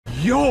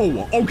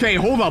Yo, okay,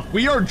 hold up.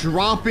 We are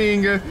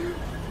dropping,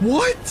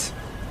 what?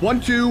 1,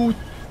 2,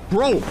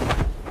 bro.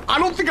 I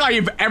don't think I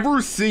have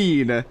ever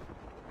seen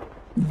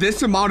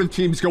this amount of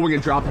teams going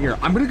and dropping here.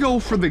 I'm gonna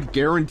go for the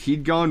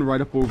guaranteed gun right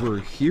up over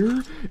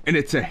here, and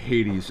it's a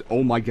Hades.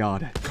 Oh my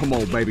God, come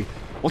on, baby.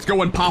 Let's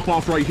go and pop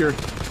off right here.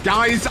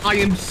 Guys, I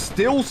am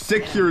still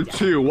sick here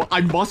too.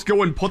 I must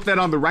go and put that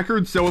on the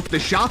record, so if the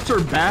shots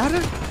are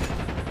bad,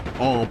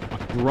 oh,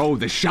 bro,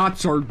 the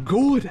shots are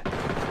good.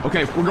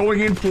 Okay, we're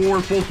going in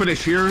for full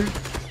finish here.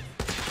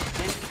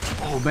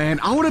 Oh man,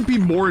 I want to be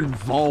more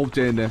involved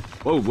in,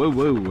 whoa, whoa,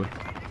 whoa.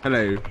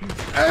 Hello.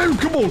 Oh,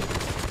 come on.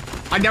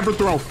 I never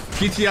throw.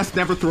 GTS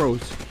never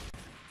throws.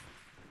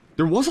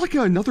 There was like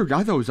another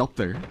guy that was up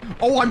there.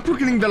 Oh, I'm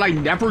forgetting that I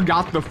never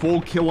got the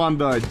full kill on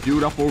the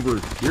dude up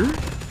over here.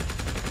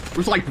 It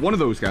was like one of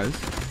those guys.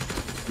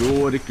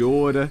 Good,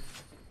 good.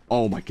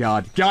 Oh my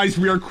God. Guys,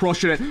 we are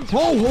crushing it.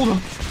 Oh, hold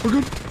on. We're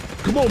good.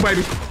 Come on,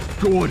 baby.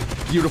 Good.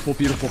 Beautiful,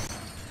 beautiful.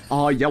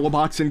 Yellow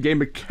box in game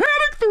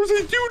mechanic. There's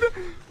a dude.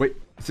 Wait,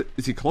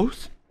 is he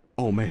close?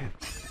 Oh, man.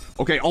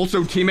 Okay,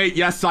 also, teammate.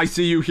 Yes, I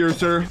see you here,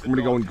 sir. I'm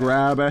gonna go and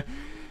grab.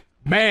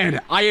 Man,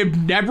 I have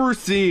never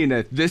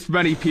seen this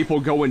many people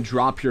go and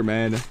drop here,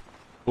 man.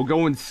 We'll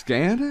go and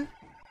scan.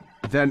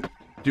 Then,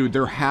 dude,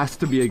 there has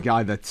to be a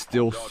guy that's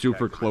still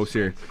super close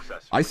here.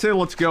 I say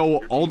let's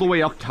go all the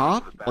way up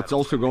top. Let's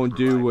also go and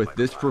do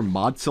this for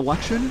mod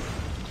selection.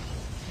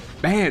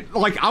 Man,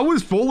 like, I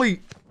was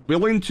fully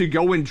willing to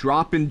go and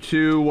drop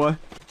into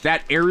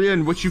that area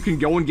in which you can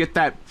go and get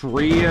that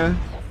free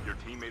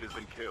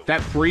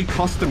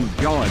custom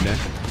gun.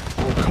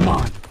 Oh, come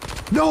on.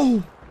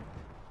 No!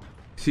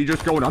 Is he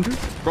just going under?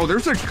 Bro,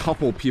 there's a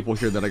couple people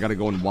here that I gotta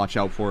go and watch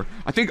out for.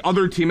 I think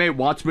other teammate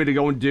wants me to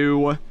go and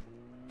do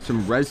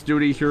some res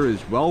duty here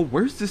as well.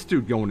 Where's this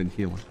dude going and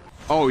healing?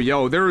 Oh,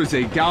 yo, there is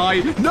a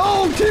guy.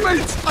 No,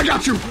 teammates! I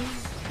got you!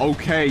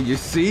 Okay, you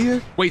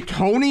see? Wait,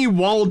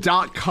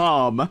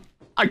 TonyWall.com.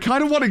 I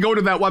kind of want to go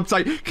to that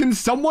website. Can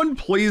someone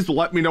please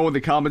let me know in the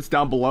comments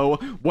down below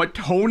what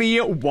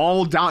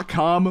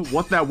TonyWall.com,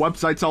 what that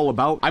website's all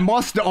about? I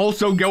must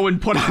also go and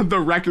put on the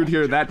record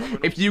here that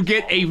if you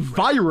get a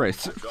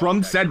virus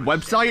from said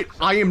website,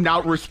 I am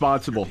not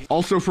responsible.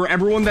 Also, for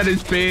everyone that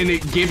has been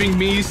giving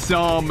me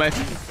some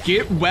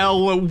get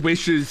well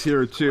wishes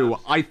here too,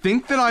 I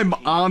think that I'm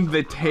on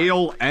the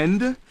tail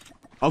end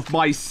of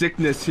my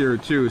sickness here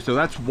too, so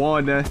that's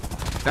one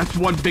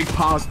big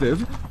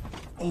positive.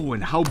 Oh,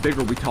 and how big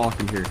are we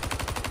talking here?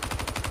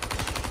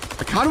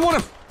 I kind of want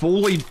to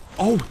fully...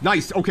 Oh,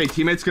 nice. Okay,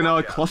 teammate's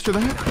gonna cluster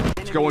that.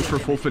 Let's go in for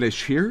full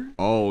finish here.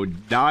 Oh,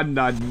 nah.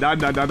 My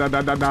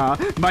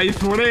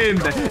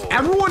friend.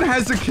 Everyone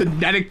has a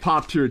kinetic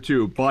pop here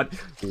too, but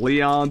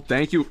Leon,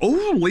 thank you.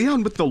 Oh,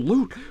 Leon with the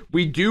loot.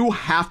 We do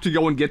have to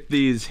go and get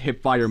these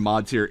hipfire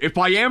mods here. If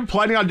I am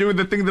planning on doing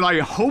the thing that I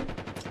hope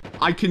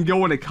I can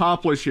go and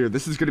accomplish here,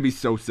 this is gonna be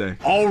so sick.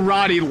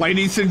 Alrighty,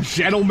 ladies and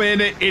gentlemen,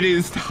 it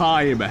is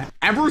time.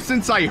 Ever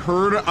since I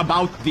heard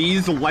about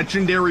these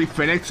legendary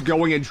FENNECs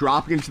going and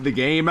dropping into the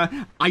game,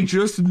 I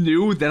just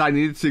knew that I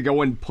needed to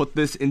go and put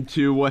this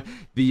into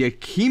the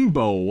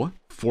AKIMBO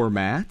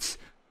format.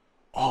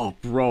 Oh,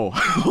 bro.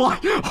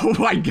 Oh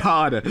my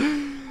God.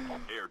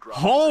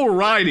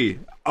 Alrighty.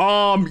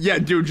 Yeah,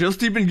 dude,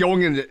 just even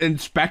going and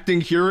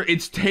inspecting here,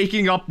 it's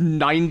taking up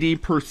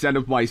 90%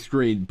 of my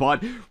screen.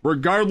 But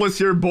regardless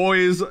here,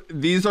 boys,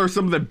 these are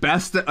some of the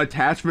best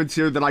attachments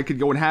here that I could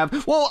go and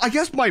have. Well, I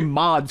guess my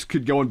mods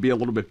could go and be a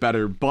little bit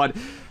better, but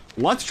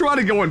let's try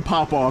to go and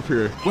pop off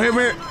here.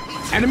 Wait,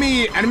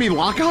 enemy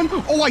lock on?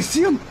 Oh, I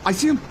see him. I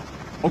see him.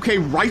 Okay,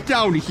 right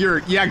down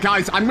here. Yeah,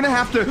 guys, I'm gonna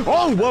have to,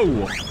 oh,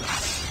 whoa.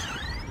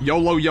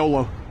 YOLO,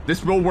 YOLO.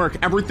 This will work.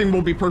 Everything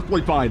will be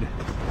perfectly fine.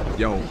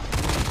 Yo.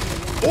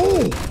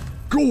 Oh,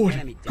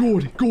 good.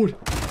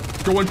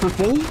 Going for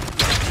full.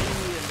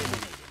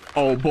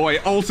 Oh boy.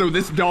 Also,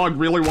 this dog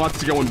really wants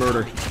to go and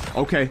murder.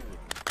 Okay.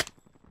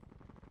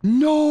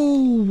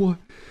 No.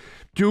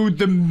 Dude,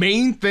 the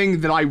main thing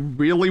that I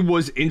really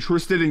was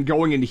interested in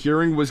going and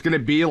hearing was going to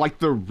be like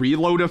the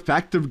reload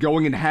effect of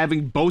going and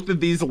having both of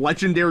these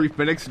legendary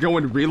FENNECs go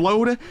and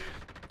reload.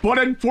 But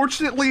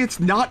unfortunately, it's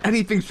not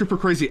anything super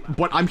crazy.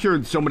 But I'm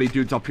hearing so many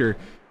dudes up here.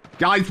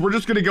 Guys, we're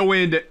just going to go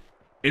in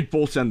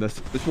full send this.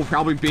 This will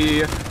probably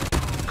be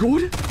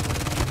good.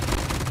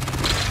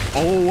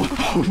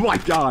 Oh my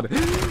God.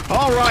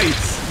 All right.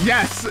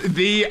 Yes,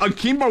 the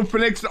AKIMBO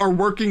FENNECs are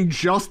working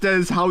just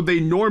as how they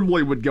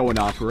normally would go and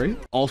operate.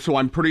 Also,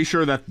 I'm pretty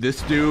sure that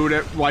this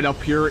dude right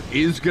up here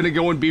is going to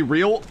go and be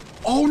real.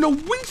 Oh, no,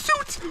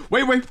 wingsuits.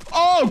 Wait.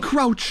 Oh,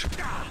 crouch.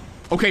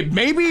 Okay,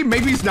 maybe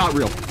he's not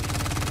real.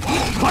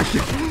 Oh my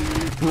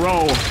God.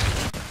 Bro.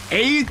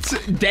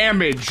 8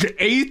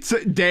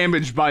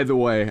 damage, by the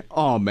way.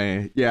 Oh,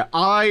 man. Yeah,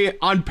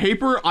 on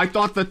paper, I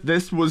thought that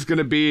this was going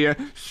to be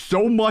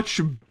so much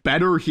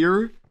better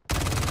here.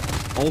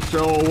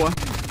 Also,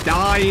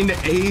 9,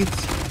 8.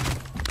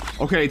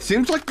 Okay, it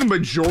seems like the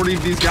majority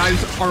of these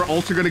guys are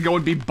also going to go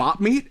and be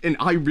bot meat, and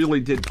I really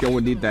did go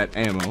and need that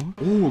ammo.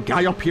 Oh,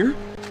 guy up here.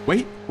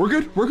 Wait, we're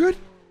good.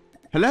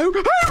 Hello?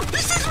 Oh, he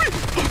sees me!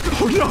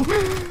 Oh,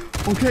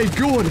 no. Okay,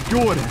 good,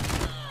 good.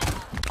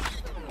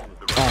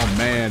 Oh,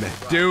 man.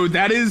 Dude,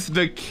 that is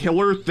the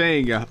killer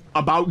thing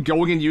about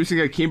going and using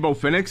AKIMBO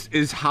FENNEC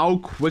is how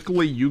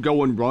quickly you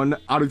go and run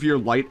out of your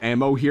light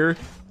ammo here.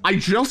 I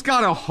just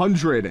got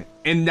 100,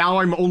 and now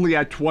I'm only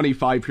at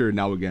 25 here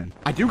now again.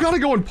 I do gotta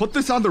go and put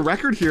this on the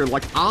record here.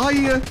 Like,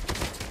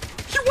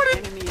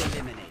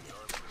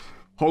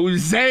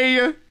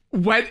 Jose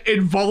went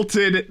and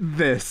vaulted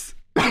this.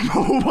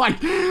 Oh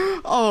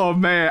my, oh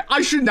man,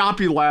 I should not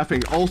be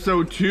laughing.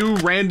 Also, 2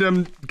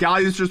 random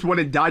guys just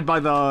went and died by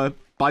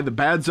the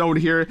bad zone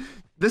here.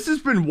 This has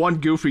been one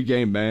goofy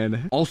game,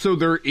 man. Also,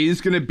 there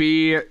is gonna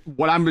be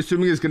what I'm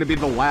assuming is gonna be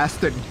the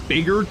last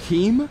bigger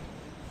team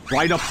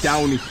right up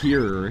down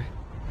here.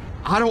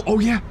 Oh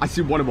yeah, I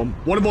see one of them.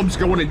 One of them's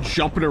going and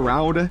jumping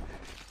around.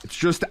 It's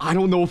just, I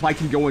don't know if I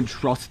can go and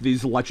trust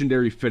these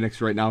legendary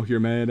FENNEC right now here,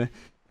 man.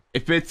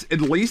 If it's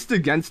at least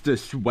against a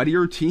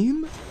sweatier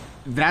team,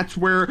 that's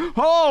where,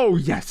 oh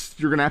yes,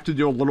 you're gonna have to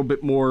do a little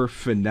bit more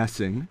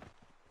finessing.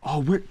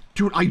 Oh,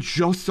 dude, I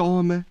just saw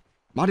him.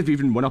 Might have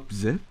even went up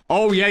zip.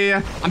 Oh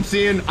yeah, I'm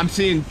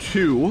seeing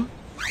 2.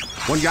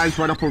 One guy's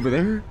right up over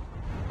there.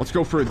 Let's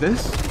go for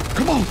this.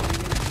 Come on.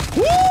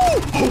 Woo!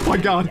 Oh my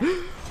god.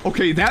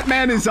 Okay, that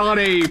man is on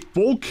a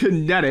full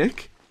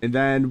kinetic. And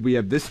then we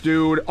have this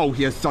dude. Oh,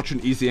 he has such an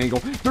easy angle.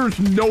 There's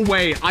no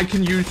way I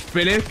can use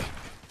FENNEC.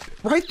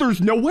 Right? There's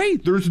no way.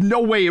 There's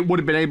no way it would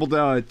have been able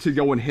to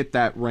go and hit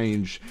that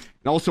range.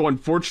 And also,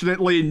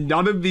 unfortunately,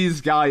 none of these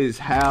guys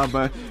have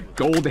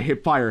gold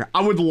hipfire.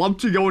 I would love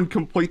to go and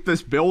complete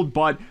this build,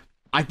 but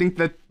I think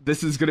that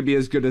this is going to be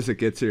as good as it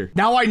gets here.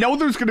 Now, I know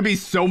there's going to be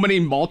so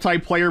many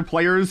multiplayer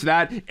players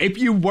that if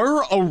you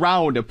were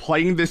around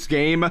playing this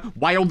game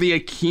while the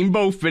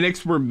AKIMBO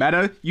FENNEC were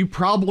meta, you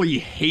probably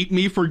hate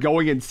me for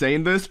going and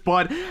saying this,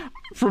 but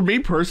for me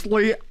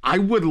personally, I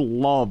would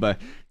love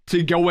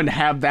to go and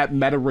have that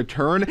meta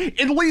return,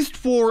 at least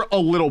for a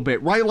little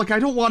bit, right? Like, I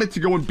don't want it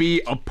to go and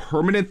be a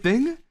permanent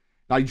thing.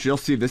 I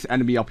just see this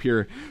enemy up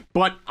here,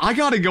 but I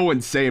gotta go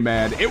and say,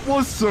 man, it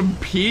was some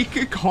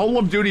peak Call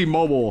of Duty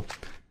Mobile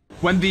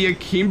when the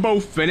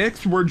AKIMBO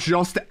FENNEC were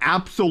just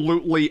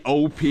absolutely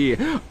OP.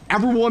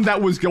 Everyone that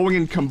was going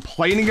and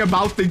complaining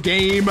about the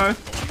game,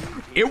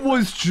 it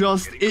was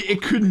just,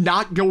 it could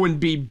not go and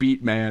be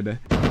beat, man.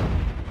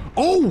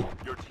 Oh!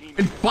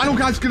 And final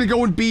guy's gonna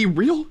go and be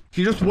real?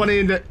 He just went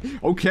in,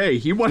 okay,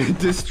 he went and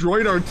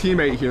destroyed our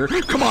teammate here.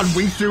 Come on,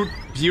 wingsuit,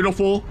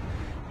 beautiful.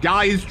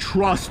 Guys,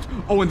 trust.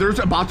 Oh, and there's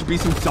about to be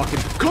some sucking.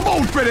 Come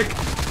on,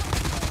 FENNEC!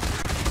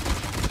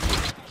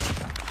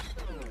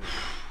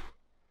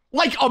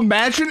 Like,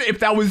 imagine if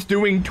that was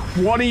doing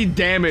 20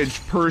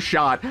 damage per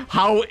shot.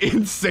 How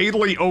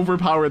insanely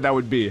overpowered that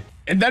would be.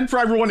 And then for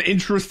everyone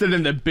interested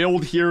in the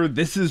build here,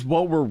 this is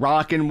what we're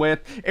rocking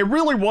with. It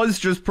really was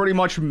just pretty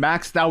much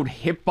maxed out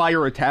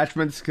hipfire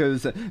attachments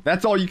because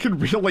that's all you can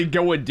really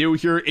go and do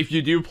here if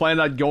you do plan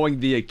on going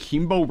the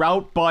AKIMBO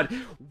route. But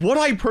would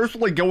I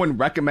personally go and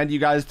recommend you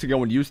guys to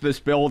go and use this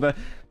build?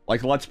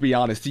 Like, let's be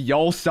honest,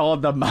 y'all saw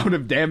the amount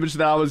of damage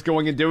that I was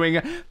going and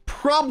doing.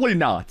 Probably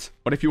not.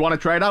 But if you want to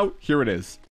try it out, here it is.